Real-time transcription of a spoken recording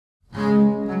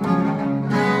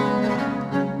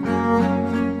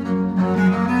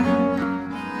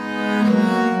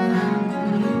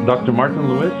Dr. Martin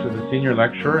Lewis is a senior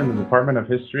lecturer in the Department of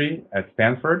History at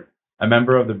Stanford, a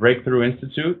member of the Breakthrough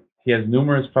Institute. He has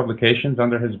numerous publications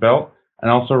under his belt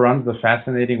and also runs the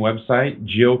fascinating website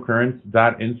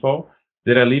geocurrents.info.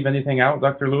 Did I leave anything out,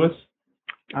 Dr. Lewis?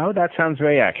 Oh, that sounds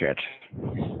very accurate.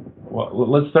 Well,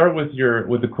 let's start with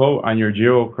the quote on your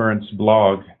Geocurrents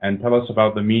blog and tell us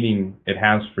about the meaning it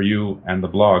has for you and the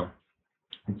blog.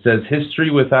 It says, "History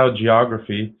without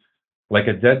geography, like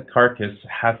a dead carcass,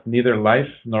 hath neither life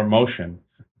nor motion.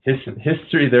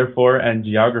 History, therefore, and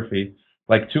geography,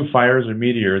 like two fires or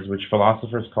meteors, which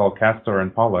philosophers call Castor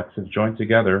and Pollux, if joined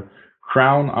together,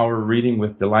 crown our reading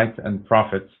with delight and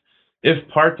profits. If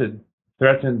parted,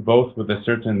 threaten both with a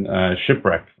certain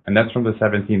shipwreck." And that's from the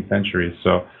 17th century.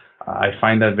 So I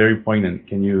find that very poignant.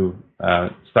 Can you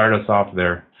start us off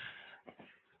there?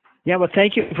 Yeah, well,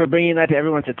 thank you for bringing that to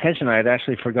everyone's attention. I had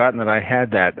actually forgotten that I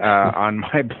had that on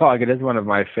my blog. It is one of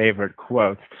my favorite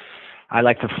quotes. I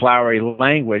like the flowery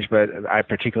language, but I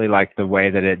particularly like the way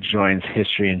that it joins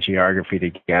history and geography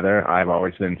together. I've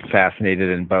always been fascinated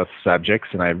in both subjects,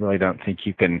 and I really don't think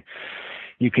you can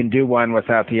do one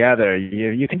without the other.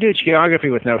 You can do geography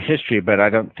with no history, but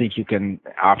I don't think you can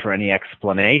offer any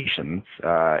explanations.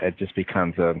 It just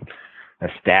becomes a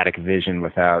static vision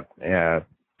without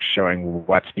showing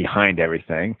what's behind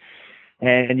everything.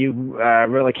 And you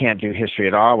really can't do history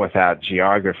at all without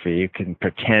geography. You can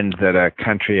pretend that a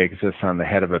country exists on the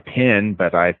head of a pin,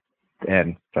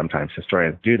 and sometimes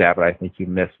historians do that, but I think you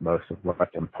miss most of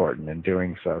what's important in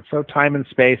doing so. So time and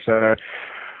space are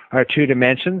two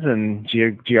dimensions, and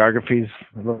geography is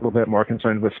a little bit more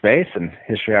concerned with space, and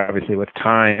history obviously with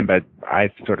time, but I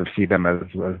sort of see them as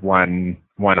one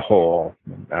whole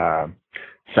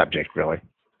subject, really.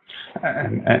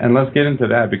 And let's get into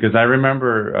that, because I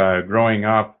remember growing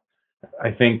up,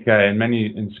 I think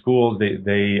in schools,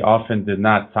 they often did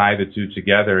not tie the two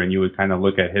together, and you would kind of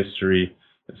look at history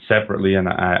separately. And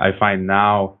I find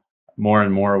now more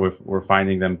and more we're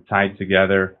finding them tied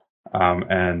together,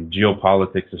 and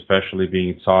geopolitics especially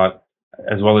being taught,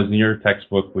 as well as in your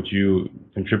textbook, which you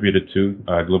contributed to,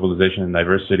 Globalization and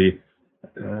Diversity.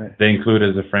 They include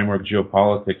as a framework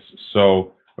geopolitics.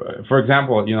 So, for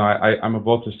example, I'm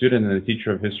both a student and a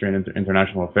teacher of history and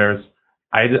international affairs.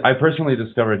 I personally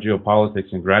discovered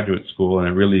geopolitics in graduate school, and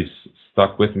it really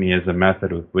stuck with me as a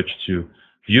method with which to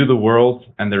view the world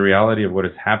and the reality of what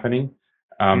is happening,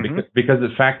 because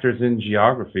it factors in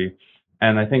geography.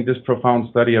 And I think this profound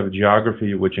study of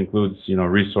geography, which includes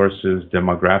resources,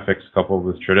 demographics, coupled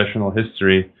with traditional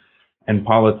history and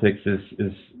politics,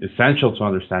 is essential to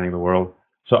understanding the world.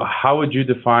 So how would you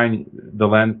define the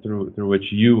lens through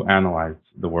which you analyze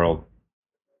the world?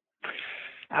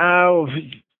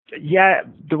 Yeah,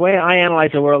 the way I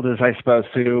analyze the world is, I suppose,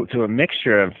 to a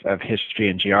mixture of history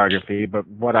and geography. But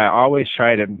what I'm always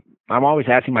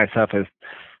asking myself is,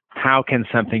 how can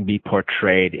something be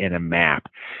portrayed in a map?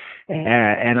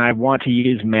 And I want to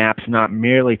use maps not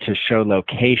merely to show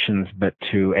locations, but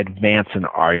to advance an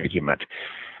argument.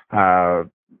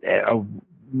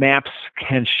 Maps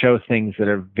can show things that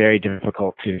are very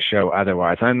difficult to show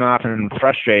otherwise. I'm often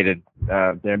frustrated.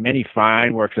 There are many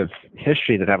fine works of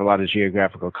history that have a lot of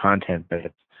geographical content,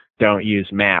 but don't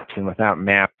use maps. And without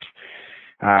maps,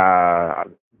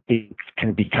 it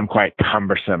can become quite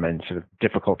cumbersome and sort of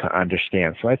difficult to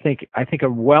understand. So I think a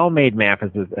well-made map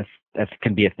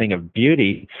can be a thing of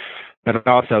beauty, but it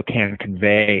also can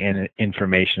convey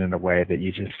information in a way that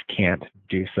you just can't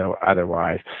do so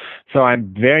otherwise. So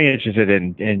I'm very interested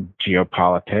in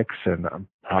geopolitics, and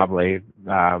probably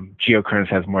Geocurrents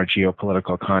has more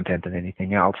geopolitical content than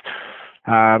anything else.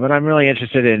 But I'm really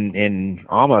interested in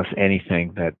almost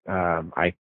anything that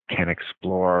I can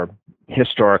explore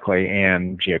historically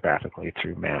and geographically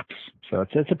through maps. So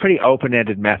it's a pretty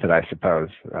open-ended method, I suppose.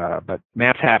 But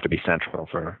maps have to be central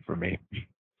for me.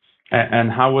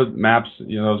 And how would maps, that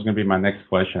was going to be my next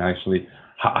question, actually,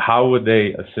 how would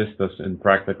they assist us in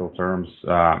practical terms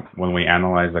when we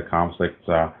analyze a conflict?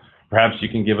 Perhaps you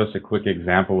can give us a quick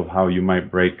example of how you might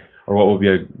or what would be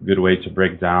a good way to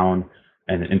break down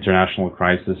an international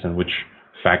crisis and which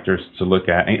factors to look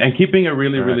at. And keeping it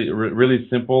really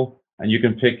simple, and you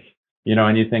can pick,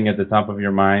 anything at the top of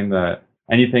your mind,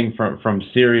 anything from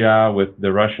Syria with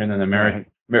the Russian and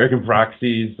American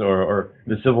proxies, or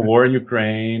the civil war in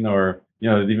Ukraine, or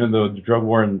even the drug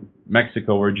war in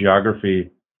Mexico, where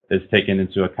geography is taken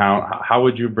into account. How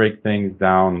would you break things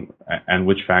down, and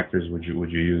which factors would you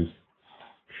use?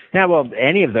 Yeah, well,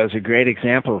 any of those are great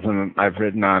examples, and I've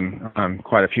written on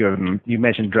quite a few of them. You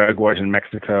mentioned drug wars in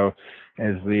Mexico.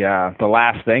 the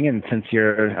last thing. And since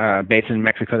you're based in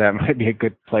Mexico, that might be a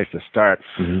good place to start.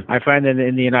 I find that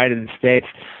in the United States,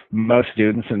 most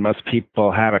students and most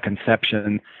people have a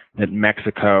conception that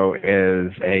Mexico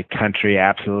is a country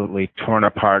absolutely torn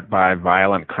apart by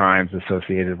violent crimes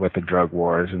associated with the drug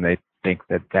wars, and they think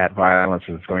that that violence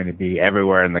is going to be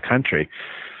everywhere in the country.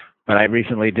 But I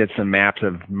recently did some maps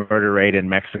of murder rate in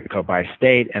Mexico by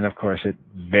state, and of course it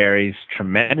varies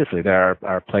tremendously. There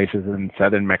are places in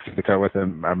southern Mexico with a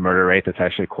murder rate that's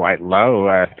actually quite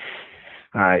low,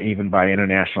 even by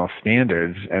international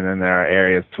standards, and then there are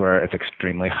areas where it's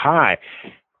extremely high.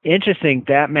 Interesting,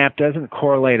 that map doesn't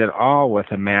correlate at all with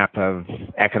a map of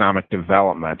economic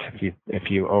development. If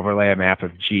you overlay a map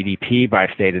of GDP by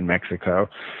state in Mexico,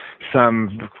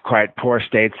 some quite poor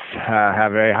states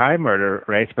have very high murder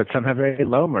rates, but some have very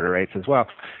low murder rates as well.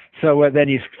 So then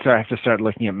you have to start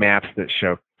looking at maps that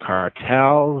show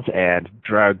cartels and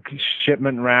drug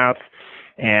shipment routes,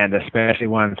 and especially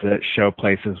ones that show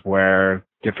places where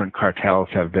different cartels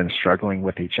have been struggling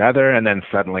with each other, and then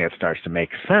suddenly it starts to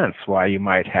make sense why you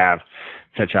might have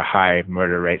such a high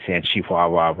murder rate, say in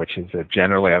Chihuahua, which is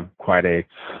generally quite a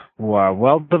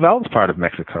well-developed part of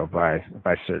Mexico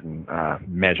by certain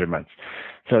measurements.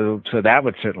 So that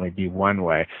would certainly be one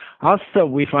way. Also,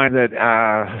 we find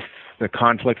that the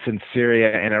conflicts in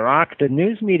Syria and Iraq, the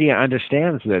news media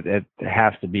understands that it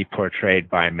has to be portrayed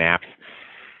by maps.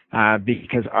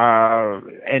 Because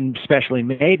and specially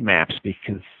made maps,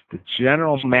 because the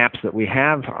general maps that we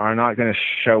have are not going to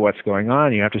show what's going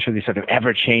on. You have to show these sort of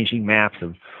ever-changing maps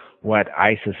of what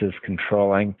ISIS is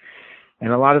controlling.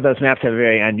 And a lot of those maps have a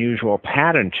very unusual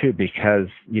pattern, too, because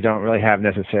you don't really have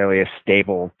necessarily a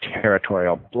stable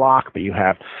territorial block, but you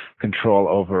have control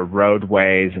over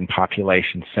roadways and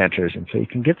population centers. And so you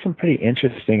can get some pretty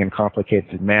interesting and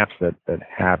complicated maps that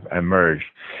have emerged.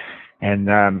 And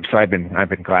so I've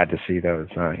been glad to see those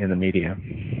in the media.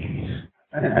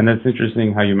 And that's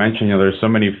interesting how you mentioned, there's so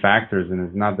many factors, and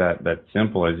it's not that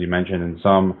simple. As you mentioned, in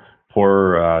some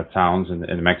poor towns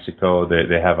in Mexico,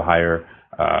 they have higher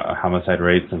homicide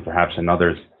rates, and perhaps in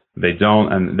others they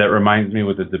don't. And that reminds me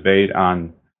with the debate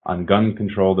on gun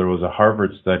control. There was a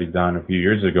Harvard study done a few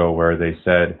years ago where they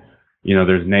said,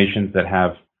 there's nations that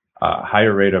have a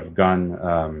higher rate of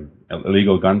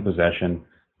illegal gun possession,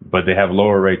 but they have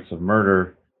lower rates of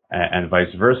murder, and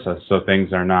vice versa. So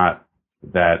things are not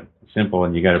that simple,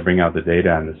 and you got to bring out the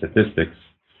data and the statistics.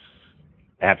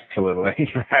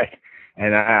 Absolutely, right.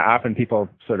 And often people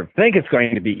sort of think it's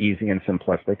going to be easy and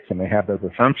simplistic, and they have those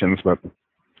assumptions, but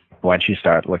once you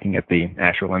start looking at the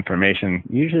actual information,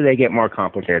 usually they get more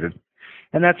complicated.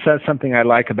 And that's something I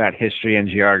like about history and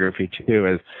geography, too,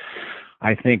 is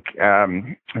I think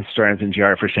historians and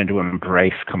geographers tend to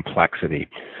embrace complexity.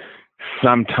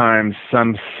 Sometimes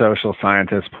some social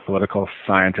scientists, political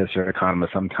scientists, or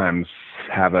economists sometimes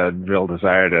have a real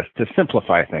desire to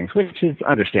simplify things, which is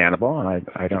understandable, and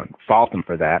I don't fault them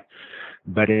for that.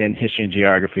 But in history and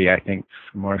geography, I think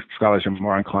more scholars are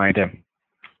more inclined to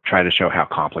try to show how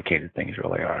complicated things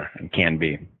really are and can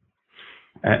be.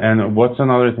 And what's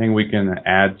another thing we can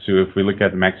add to, if we look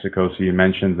at Mexico? So you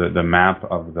mentioned the map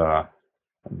of the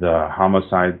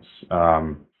homicides.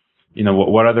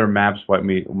 What other maps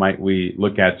might we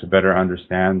look at to better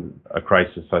understand a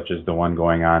crisis such as the one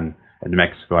going on in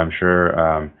Mexico? I'm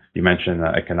sure you mentioned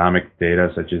economic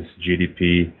data such as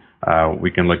GDP. We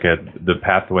can look at the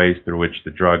pathways through which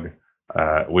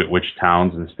which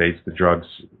towns and states the drugs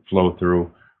flow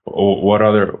through. What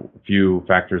other few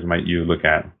factors might you look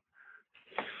at?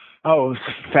 Oh,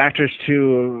 factors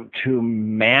to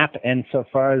map, and so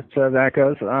far as that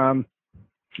goes.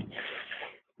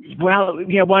 Well,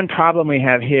 one problem we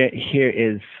have here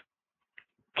is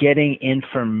getting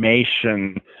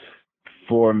information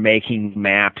for making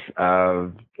maps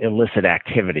of illicit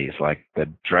activities like the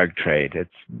drug trade. It's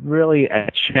really a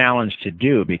challenge to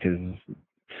do, because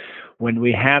when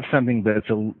we have something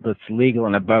that's legal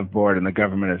and above board and the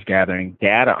government is gathering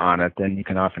data on it, then you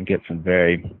can often get some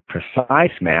very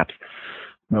precise maps.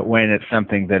 But when it's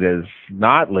something that is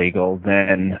not legal,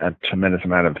 then a tremendous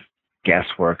amount of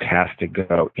guesswork has to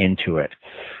go into it.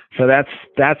 So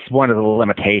that's one of the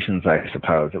limitations, I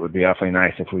suppose. It would be awfully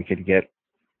nice if we could get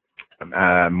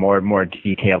more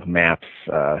detailed maps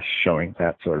showing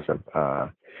that sort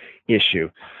of issue.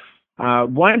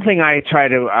 One thing I try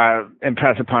to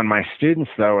impress upon my students,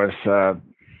 though, is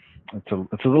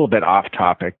it's a little bit off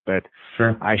topic, but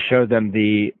Sure. I showed them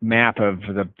the map of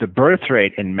the birth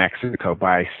rate in Mexico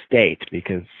by state,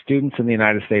 because students in the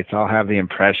United States all have the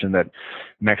impression that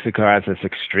Mexico has this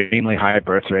extremely high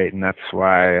birth rate, and that's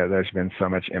why there's been so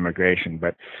much immigration.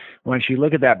 But once you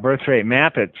look at that birth rate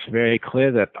map, it's very clear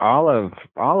that all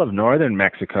of northern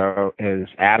Mexico is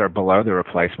at or below the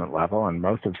replacement level, and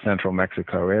most of central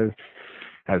Mexico is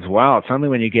as well. It's only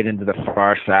when you get into the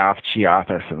far south,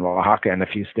 Chiapas and Oaxaca and a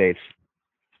few states,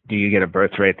 do you get a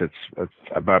birth rate that's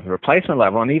above the replacement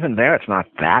level. And even there, it's not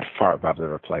that far above the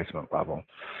replacement level.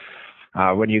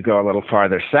 When you go a little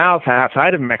farther south,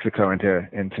 outside of Mexico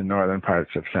into northern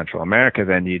parts of Central America,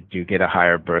 then you do get a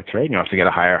higher birth rate. You also get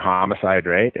a higher homicide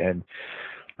rate. And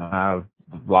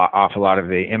awful lot of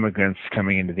the immigrants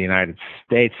coming into the United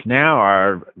States now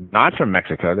are not from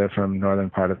Mexico. They're from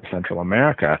northern part of Central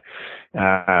America.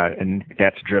 And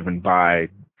that's driven by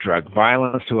drug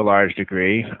violence to a large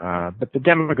degree. But the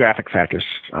demographic factors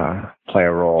play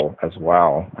a role as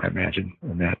well, I imagine,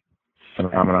 in that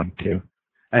phenomenon too.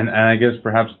 And I guess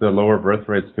perhaps the lower birth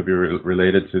rates could be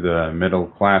related to the middle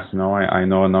class. I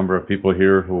know a number of people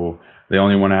here who they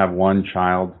only want to have one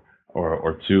child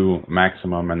or two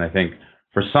maximum. And I think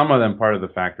for some of them, part of the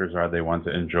factors are they want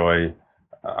to enjoy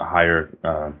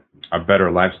a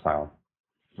better lifestyle.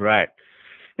 Right.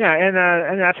 Yeah,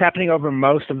 and that's happening over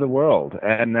most of the world,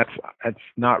 and that's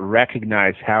not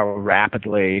recognized how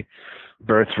rapidly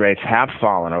birth rates have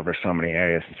fallen over so many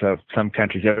areas. So some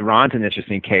countries, Iran's an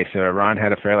interesting case. So Iran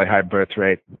had a fairly high birth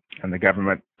rate, and the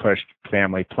government pushed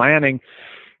family planning,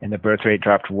 and the birth rate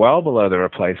dropped well below the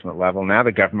replacement level. Now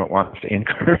the government wants to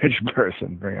encourage birth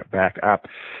and bring it back up.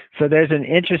 So there's an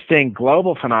interesting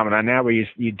global phenomenon now where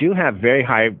you do have very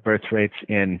high birth rates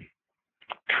in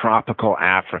tropical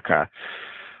Africa.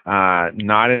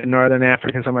 Not in northern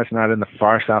Africa so much, not in the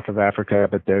far south of Africa,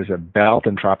 but there's a belt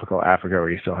in tropical Africa where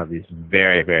you still have these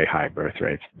very, very high birth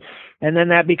rates. And then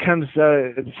that becomes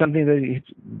something that you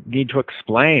need to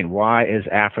explain. Why is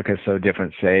Africa so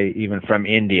different, say, even from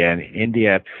India? And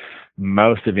India,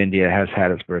 most of India has had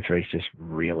its birth rates just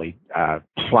really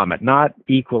plummet, not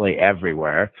equally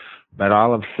everywhere, but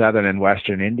all of southern and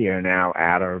western India are now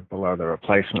at or below the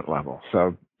replacement level.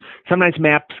 So sometimes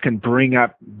maps can bring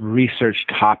up research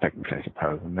topics, I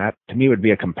suppose, and that to me would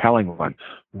be a compelling one.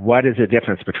 What is the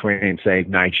difference between, say,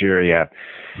 Nigeria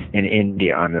and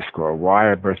India on this score? Why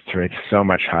are birth rates so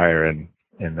much higher in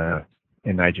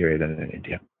Nigeria than in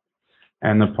India?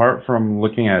 And apart from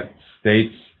looking at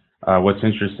states, what's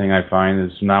interesting I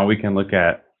find is now we can look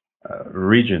at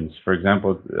regions. For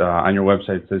example, on your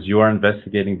website it says you are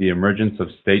investigating the emergence of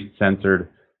state-centered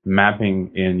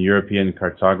mapping in European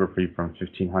cartography from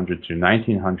 1500 to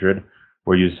 1900,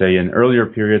 where you say in earlier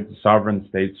periods, sovereign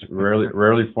states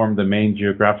rarely formed the main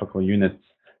geographical units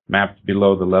mapped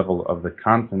below the level of the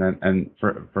continent. And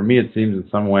for me, it seems in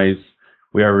some ways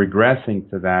we are regressing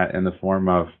to that in the form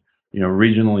of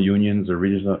regional unions or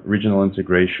regional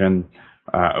integration.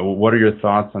 What are your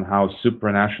thoughts on how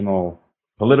supranational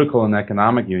political and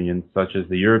economic unions, such as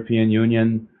the European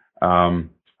Union,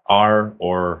 are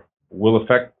or will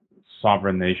affect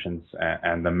sovereign nations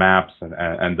and the maps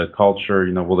and the culture?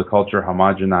 Will the culture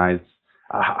homogenize?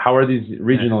 How are these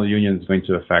regional unions going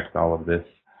to affect all of this?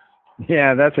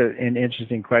 Yeah, that's an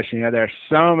interesting question. There are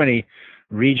so many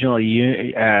regional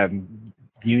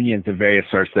unions of various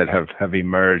sorts that have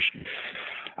emerged.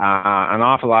 An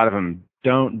awful lot of them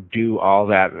don't do all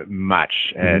that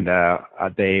much, and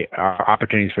they are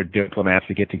opportunities for diplomats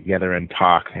to get together and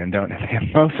talk, and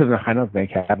most of them I don't think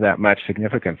have that much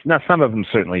significance. Now, some of them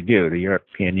certainly do. The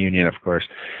European Union, of course,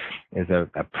 is a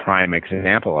prime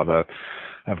example of a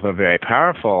very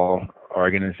powerful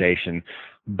organization,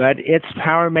 but its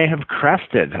power may have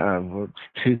crested. It's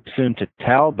too soon to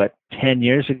tell, but 10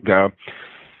 years ago,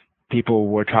 people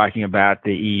were talking about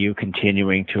the EU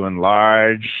continuing to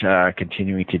enlarge,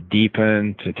 continuing to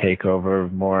deepen, to take over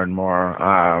more and more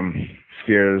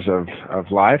spheres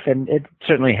of life, and it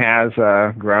certainly has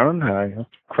grown.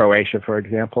 Croatia, for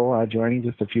example, joining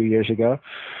just a few years ago.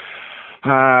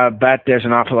 But there's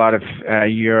an awful lot of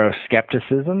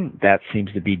Euroscepticism that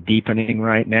seems to be deepening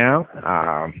right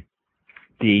now.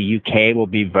 The UK will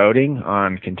be voting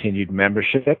on continued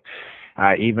membership.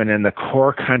 Even in the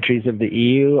core countries of the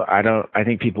EU, I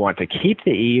think people want to keep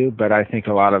the EU, but I think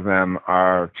a lot of them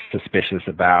are suspicious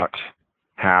about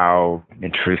how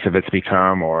intrusive it's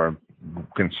become or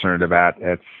concerned about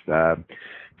its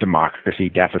democracy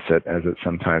deficit, as it's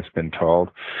sometimes been told.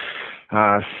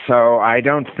 So I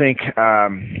don't think,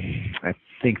 I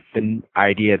think the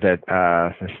idea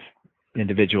that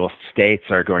individual states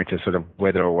are going to sort of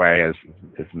wither away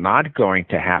is not going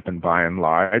to happen by and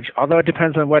large. Although it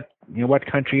depends on what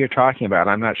country you're talking about.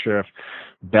 I'm not sure if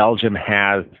Belgium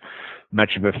has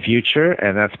much of a future,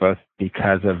 and that's both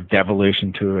because of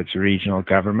devolution to its regional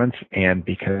governments and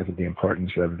because of the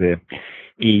importance of the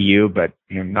EU. But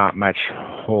not much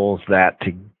holds that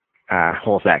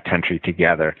country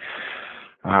together.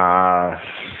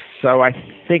 So I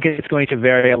think it's going to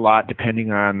vary a lot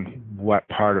depending on what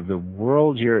part of the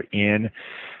world you're in.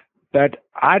 But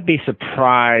I'd be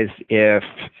surprised if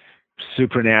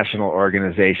supranational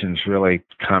organizations really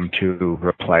come to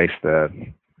replace the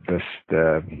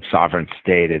sovereign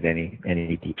state at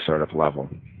any deep sort of level.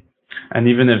 And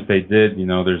even if they did,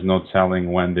 there's no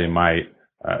telling when they might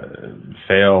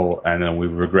fail, and then we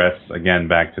regress again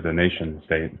back to the nation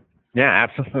state. Yeah,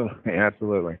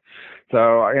 absolutely.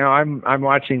 So I'm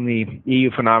watching the EU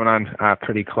phenomenon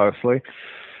pretty closely.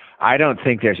 I don't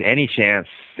think there's any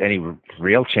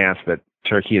real chance that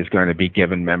Turkey is going to be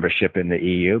given membership in the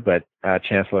EU, but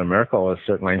Chancellor Merkel is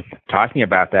certainly talking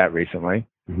about that recently.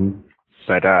 Mm-hmm.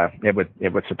 But it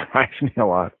would surprise me a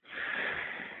lot.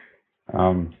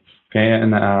 Okay,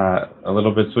 and a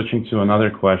little bit switching to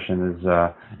another question is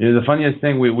the funniest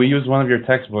thing, we use one of your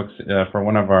textbooks for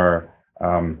one of our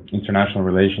international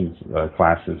relations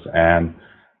classes, and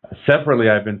separately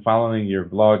I've been following your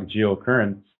blog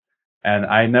Geocurrents, and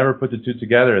I never put the two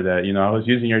together that I was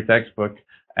using your textbook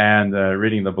and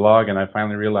reading the blog, and I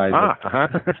finally realized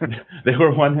that they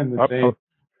were one and the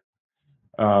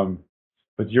same.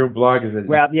 But your blog is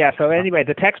so anyway,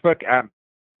 the textbook, I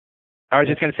was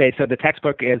just going to say, so the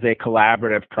textbook is a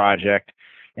collaborative project,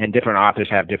 and different authors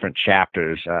have different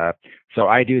chapters. So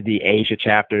I do the Asia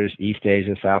chapters: East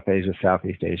Asia, South Asia,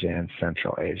 Southeast Asia, and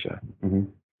Central Asia. Mm-hmm.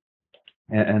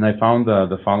 And I found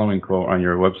the following quote on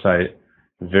your website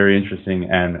very interesting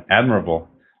and admirable.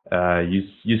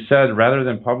 You said, rather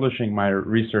than publishing my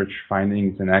research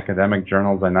findings in academic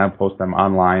journals, I now post them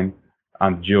online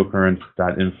on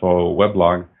geocurrents.info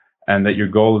weblog, and that your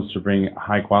goal is to bring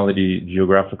high-quality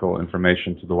geographical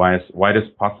information to the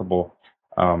widest possible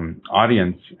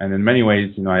audience. And in many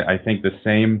ways, I think the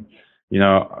same,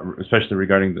 especially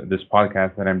regarding this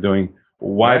podcast that I'm doing.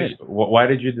 Why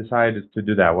did you decide to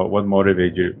do that? What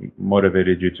motivated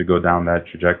you to go down that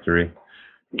trajectory?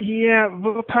 Yeah,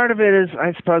 well, part of it is,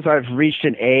 I suppose, I've reached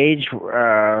an age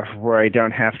where I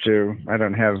don't have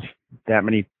that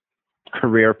many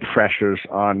career pressures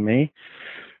on me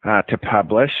to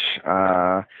publish.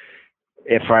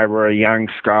 If I were a young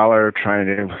scholar trying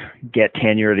to get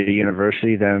tenure at a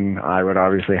university, then I would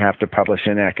obviously have to publish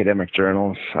in academic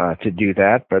journals to do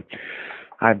that. But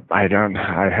I don't.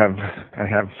 I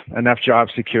have enough job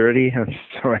security,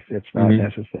 so it's not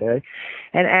necessary.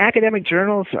 And academic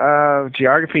journals,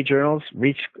 geography journals,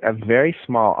 reach a very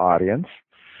small audience.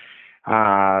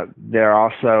 They're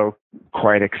also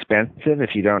quite expensive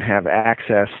if you don't have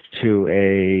access to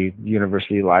a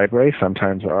university library.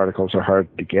 Sometimes the articles are hard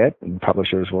to get, and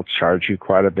publishers will charge you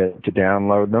quite a bit to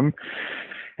download them.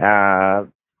 And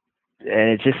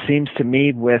it just seems to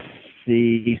me, with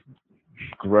the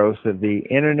growth of the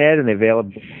internet and the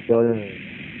availability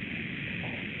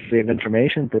of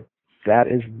information, that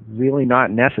is really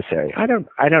not necessary. I don't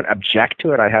object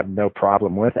to it. I have no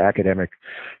problem with academic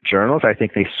journals. I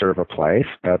think they serve a place,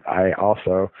 but I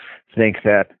also think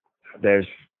that there's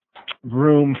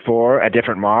room for a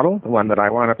different model, the one that I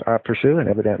want to pursue, and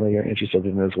evidently you're interested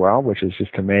in as well, which is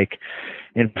just to make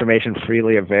information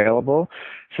freely available.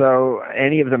 So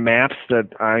any of the maps that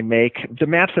I make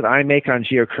on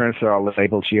Geocurrents are all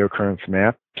labeled Geocurrents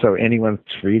map, so anyone's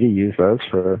free to use those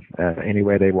for any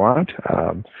way they want.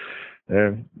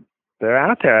 They're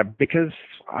out there because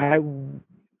I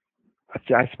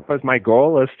suppose my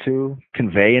goal is to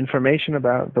convey information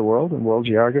about the world and world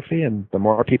geography, and the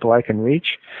more people I can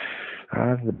reach,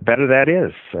 the better that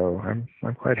is. So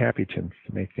I'm quite happy to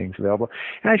make things available.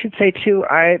 And I should say too,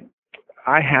 I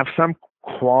have some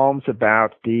qualms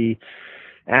about the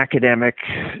academic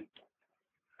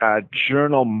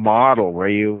journal model where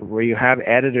you have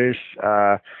editors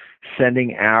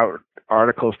sending out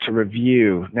articles to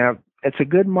review. Now, it's a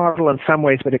good model in some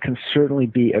ways, but it can certainly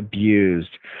be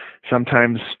abused.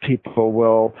 Sometimes people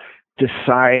will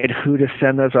decide who to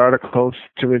send those articles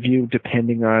to review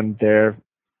depending on whether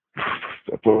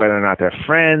or not they're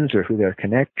friends or who their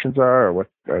connections are or what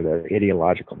are their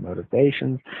ideological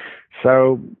motivations.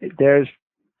 So there's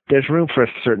room for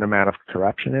a certain amount of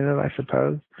corruption in it, I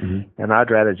suppose. Mm-hmm. And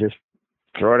I'd rather just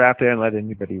throw it out there and let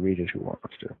anybody read it who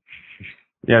wants to.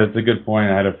 Yeah, that's a good point.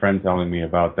 I had a friend telling me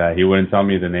about that. He wouldn't tell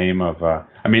me the name of,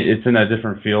 it's in a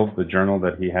different field, the journal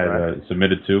that he had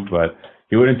submitted to, but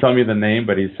he wouldn't tell me the name,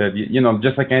 but he said,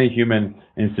 just like any human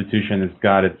institution, it's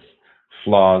got its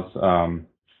flaws.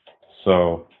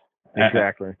 So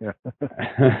exactly. Yeah.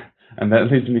 and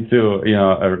that leads me to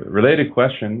a related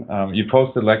question. You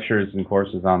posted lectures and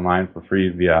courses online for free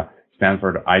via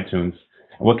Stanford iTunes.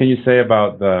 What can you say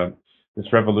about this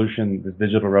revolution, this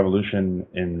digital revolution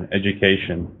in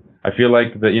education? I feel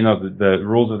like the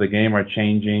rules of the game are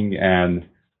changing, and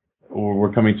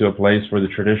we're coming to a place where the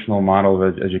traditional model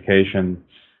of education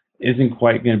isn't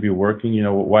quite going to be working.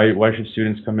 Why should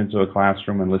students come into a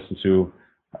classroom and listen to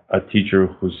a teacher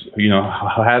who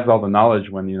has all the knowledge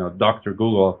when Dr.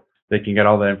 Google, they can get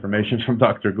all the information from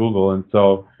Dr. Google? And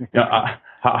so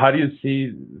how do you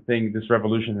see this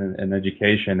revolution in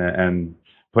education and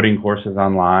putting courses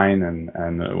online,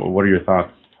 and what are your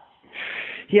thoughts?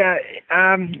 Yeah,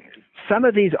 some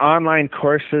of these online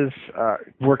courses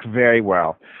work very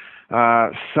well.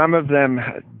 Some of them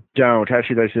don't.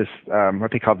 Actually, there's this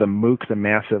what they call the MOOC, the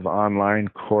Massive Online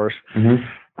Course. Mm-hmm.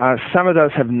 Some of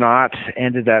those have not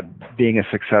ended up being as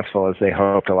successful as they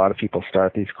hoped. A lot of people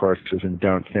start these courses and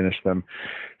don't finish them.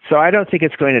 So I don't think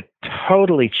it's going to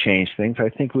totally change things. I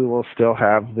think we will still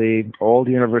have the old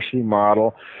university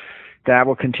model that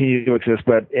will continue to exist,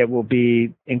 but it will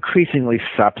be increasingly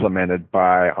supplemented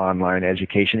by online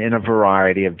education in a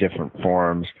variety of different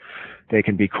forms. They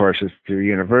can be courses through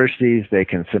universities. They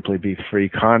can simply be free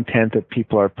content that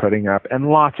people are putting up, and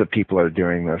lots of people are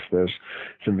doing this. There's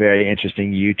some very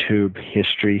interesting YouTube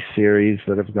history series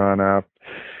that have gone up,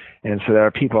 and so there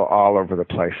are people all over the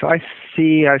place. So I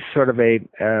see a sort of a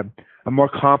more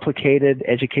complicated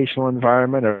educational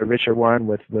environment, a richer one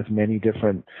with many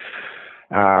different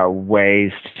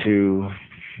ways to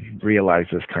realize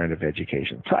this kind of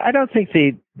education. So I don't think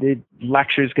the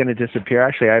lecture is going to disappear.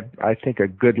 Actually, I think a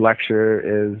good lecture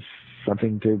is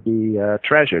something to be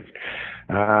treasured,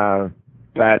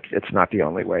 but it's not the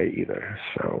only way either.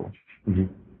 So the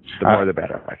more the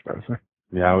better, I suppose.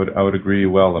 Yeah, I would agree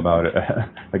well about it.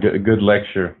 a good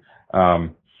lecture.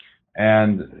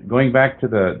 And going back to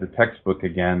the textbook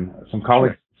again, some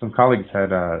colleagues had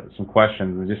some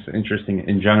questions. Just interesting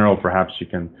in general. Perhaps you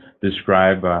can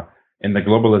describe in the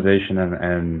globalization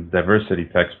and diversity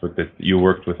textbook that you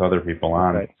worked with other people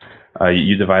on. Right.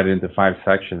 You divided into 5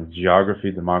 sections: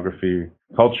 geography, demography,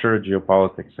 culture,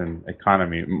 geopolitics, and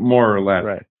economy, more or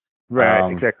less.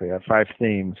 Right. Exactly. 5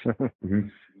 themes. Mm-hmm.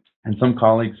 And some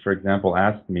colleagues, for example,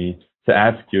 asked me to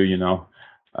ask you,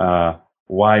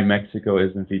 why Mexico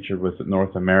isn't featured with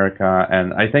North America.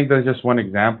 And I think that's just one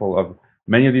example of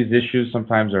many of these issues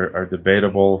sometimes are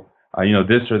debatable.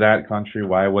 This or that country,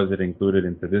 why was it included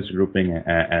into this grouping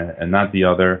and not the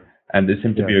other? And this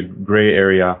seems to be a gray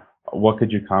area. What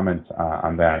could you comment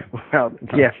on that? Well,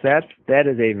 yes, that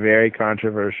is a very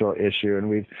controversial issue, and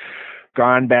we've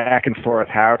gone back and forth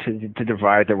how to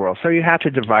divide the world. So you have to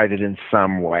divide it in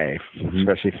some way,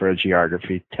 especially for a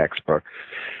geography textbook.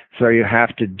 So you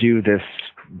have to do this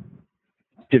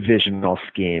divisional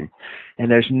scheme, and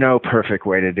there's no perfect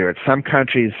way to do it. Some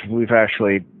countries we've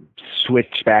actually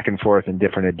switched back and forth in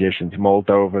different editions.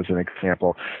 Moldova is an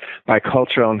example. By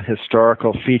cultural and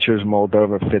historical features,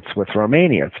 Moldova fits with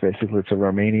Romania. It's a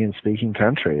Romanian-speaking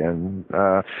country, and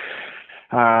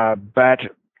but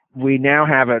we now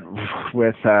have it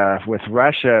with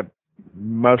Russia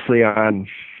mostly on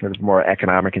sort of more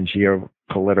economic and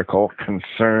geopolitical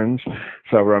concerns.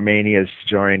 So Romania has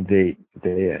joined the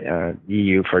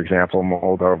EU, for example.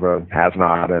 Moldova has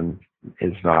not and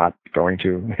is not going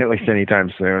to, at least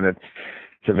anytime soon. It's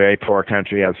a very poor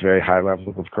country, has very high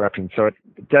levels of corruption. So it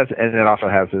does, and it also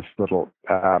has this little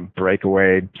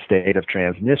breakaway state of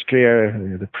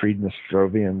Transnistria, the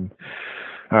Pridnestrovian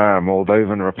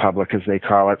Moldovan Republic, as they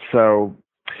call it. So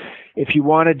if you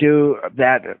want to do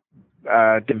that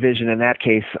division in that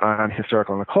case on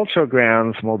historical and cultural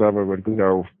grounds, Moldova would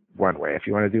go one way. If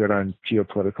you want to do it on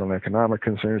geopolitical and economic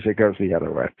concerns, it goes the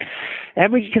other way.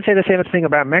 And we can say the same thing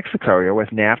about Mexico. With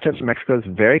NAFTA, Mexico is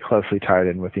very closely tied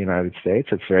in with the United States.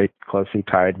 It's very closely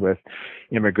tied with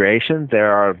immigration.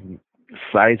 There are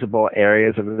sizable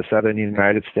areas of the southern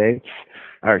United States,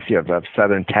 of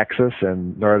southern Texas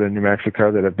and northern New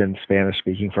Mexico that have been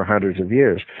Spanish-speaking for hundreds of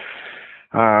years.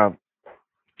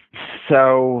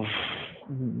 So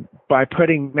by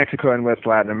putting Mexico in with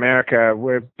Latin America,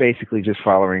 we're basically just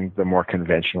following the more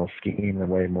conventional scheme, the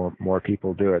way more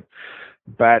people do it.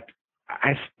 But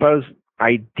I suppose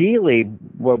ideally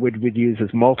what we'd use is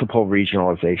multiple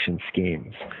regionalization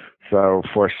schemes. So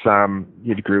for some,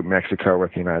 you'd group Mexico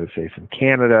with the United States and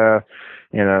Canada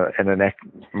in a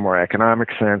more economic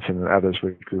sense, and others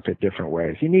would group it different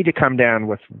ways. You need to come down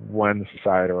with one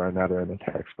side or another in the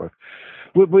textbook.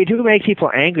 We do make people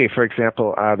angry. For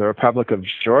example, the Republic of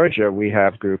Georgia we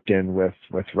have grouped in with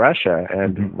Russia,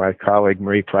 and my colleague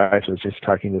Marie Price was just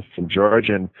talking to some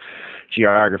Georgian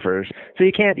geographers. So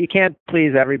you can't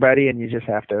please everybody, and you just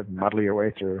have to muddle your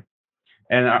way through.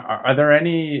 And are there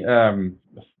any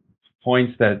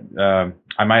points that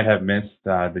I might have missed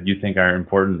that you think are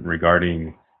important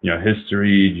regarding,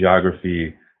 history,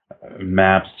 geography,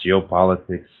 maps,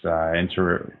 geopolitics,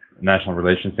 international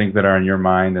relations, things that are in your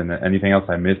mind, and anything else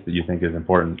I missed that you think is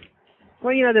important?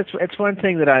 Well, it's one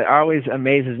thing that always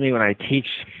amazes me when I teach.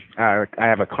 I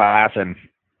have a class, and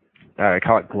I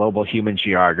call it Global Human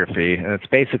Geography, and it's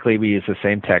basically we use the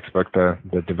same textbook, the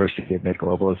Diversity Amid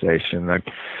Globalization.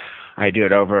 I do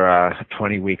it over a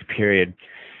 20-week period.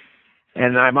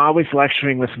 And I'm always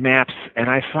lecturing with maps, and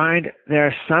I find there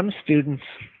are some students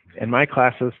in my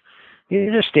classes,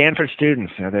 these are Stanford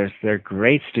students, they're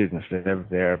great students,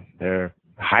 they're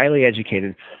highly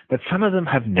educated, but some of them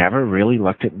have never really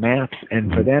looked at maps,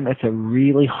 and for them it's a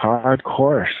really hard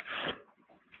course.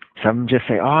 Some just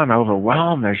say, I'm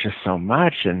overwhelmed, there's just so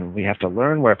much, and we have to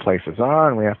learn where places are,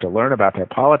 and we have to learn about their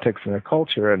politics and their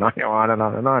culture, and on and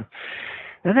on and on.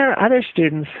 And there are other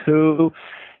students who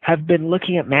have been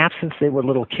looking at maps since they were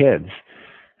little kids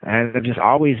and have just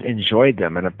always enjoyed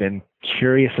them and have been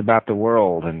curious about the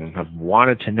world and have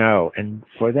wanted to know. And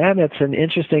for them, it's an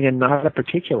interesting and not a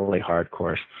particularly hard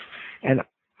course. And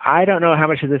I don't know how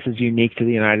much of this is unique to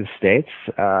the United States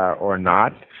or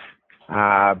not,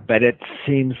 but it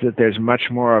seems that there's much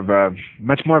more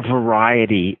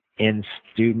variety in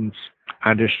students'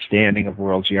 understanding of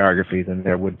world geography than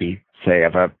there would be, say,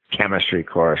 of a chemistry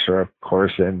course or a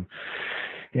course in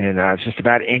just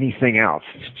about anything else.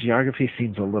 Geography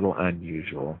seems a little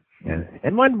unusual.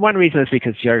 And one reason is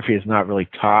because geography is not really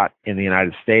taught in the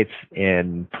United States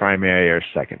in primary or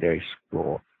secondary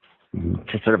school.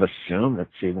 To sort of assume that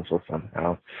students will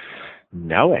somehow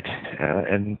know it.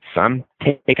 And some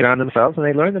take it on themselves and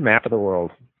they learn the map of the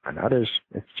world. And others,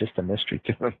 it's just a mystery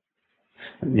to them.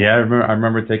 Yeah, I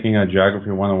remember taking a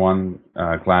Geography 101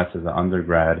 class as an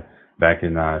undergrad back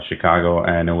in Chicago,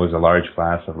 and it was a large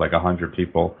class of like 100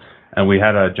 people, and we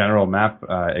had a general map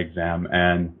exam,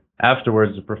 and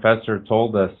afterwards the professor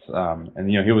told us, and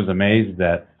he was amazed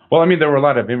that, there were a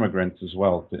lot of immigrants as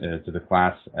well to the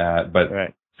class, but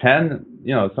right. 10,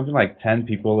 something like 10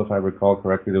 people, if I recall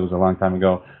correctly, that was a long time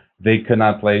ago, they could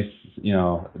not place,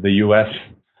 the U.S.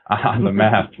 on the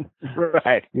map.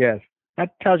 Right, yes.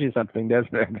 That tells you something,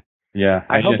 doesn't it? Yeah.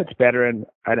 I hope it's better in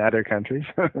other countries.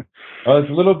 Well, it's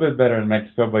a little bit better in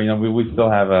Mexico, but, we still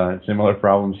have similar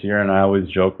problems here. And I always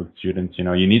joke with students,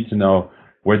 you need to know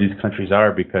where these countries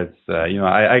are because,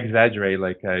 I exaggerate.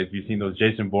 Like, if you've seen those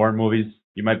Jason Bourne movies,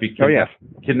 you might be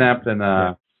kidnapped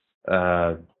and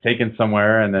taken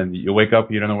somewhere, and then you wake up,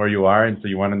 you don't know where you are, and so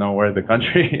you want to know where the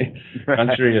country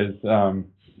is.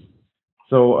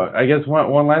 So I guess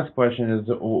one last question is,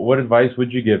 what advice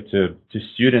would you give to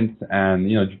students and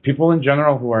people in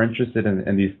general who are interested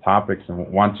in these topics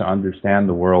and want to understand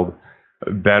the world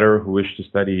better, who wish to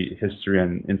study history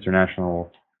and international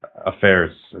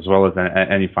affairs, as well as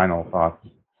any final thoughts?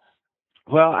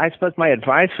 Well, I suppose my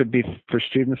advice would be for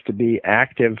students to be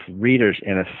active readers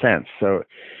in a sense. So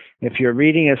if you're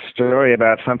reading a story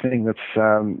about something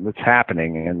that's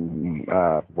happening in,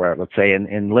 let's say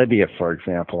in Libya, for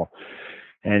example,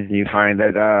 and you find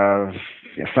that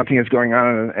something is going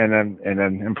on in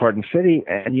an important city,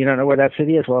 and you don't know where that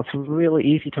city is, well, it's really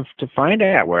easy to find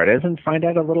out where it is and find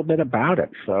out a little bit about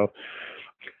it. So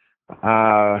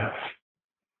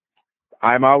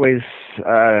I'm always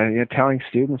telling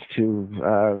students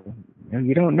to,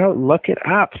 you don't know, look it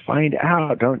up, find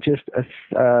out. Don't just,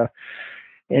 50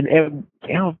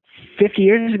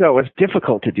 years ago it was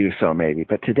difficult to do so maybe,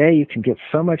 but today you can get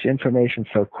so much information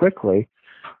so quickly.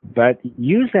 But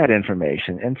use that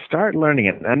information and start learning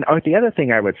it. And the other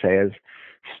thing I would say is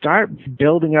start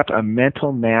building up a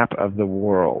mental map of the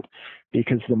world,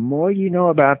 because the more you know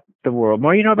about the world,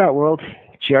 more you know about world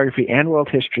geography and world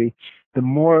history, the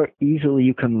more easily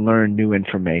you can learn new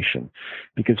information.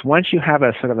 Because once you have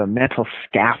a sort of a mental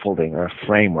scaffolding or a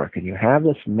framework, and you have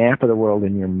this map of the world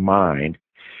in your mind,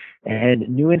 and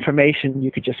new information,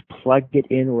 you could just plug it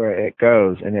in where it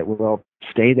goes, and it will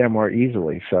stay there more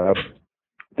easily. So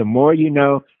the more you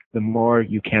know, the more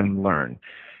you can learn.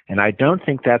 And I don't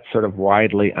think that's sort of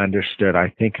widely understood. I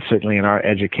think certainly in our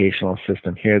educational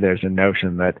system here, there's a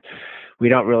notion that we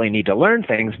don't really need to learn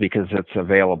things because it's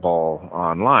available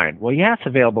online. Well, yeah, it's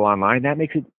available online. That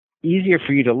makes it easier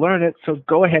for you to learn it. So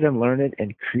go ahead and learn it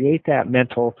and create that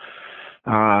mental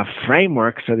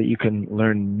framework so that you can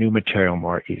learn new material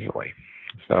more easily.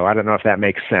 So I don't know if that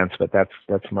makes sense, but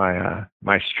that's my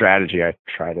my strategy. I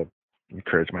try to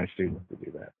encourage my students to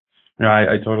do that. No,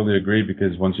 I totally agree,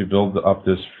 because once you build up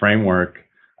this framework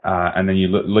and then you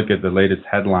look at the latest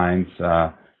headlines,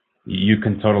 you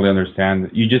can totally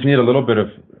understand. You just need a little bit of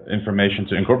information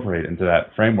to incorporate into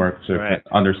that framework to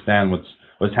understand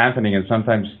what's happening. And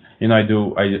sometimes,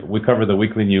 we cover the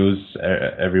weekly news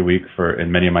every week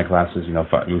in many of my classes.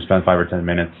 We spend 5 or 10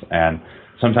 minutes, and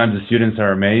sometimes the students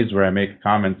are amazed where I make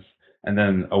comments, and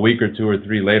then a week or 2 or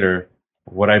 3 later,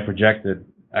 what I projected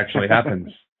actually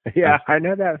happens. Yeah, I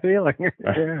know that feeling.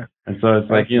 Yeah. And so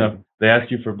it's like, they ask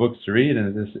you for books to read,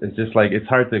 and it's just like, it's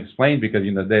hard to explain, because,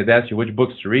 they ask you which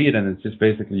books to read, and it's just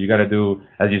basically, you got to do,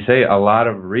 as you say, a lot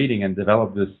of reading and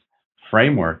develop this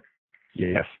framework.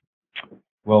 Yes.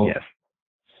 Well, yes.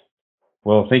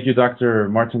 Well, thank you, Dr.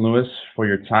 Martin Lewis, for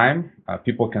your time.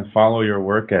 People can follow your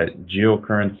work at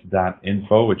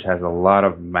geocurrents.info, which has a lot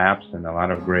of maps and a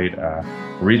lot of great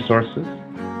resources.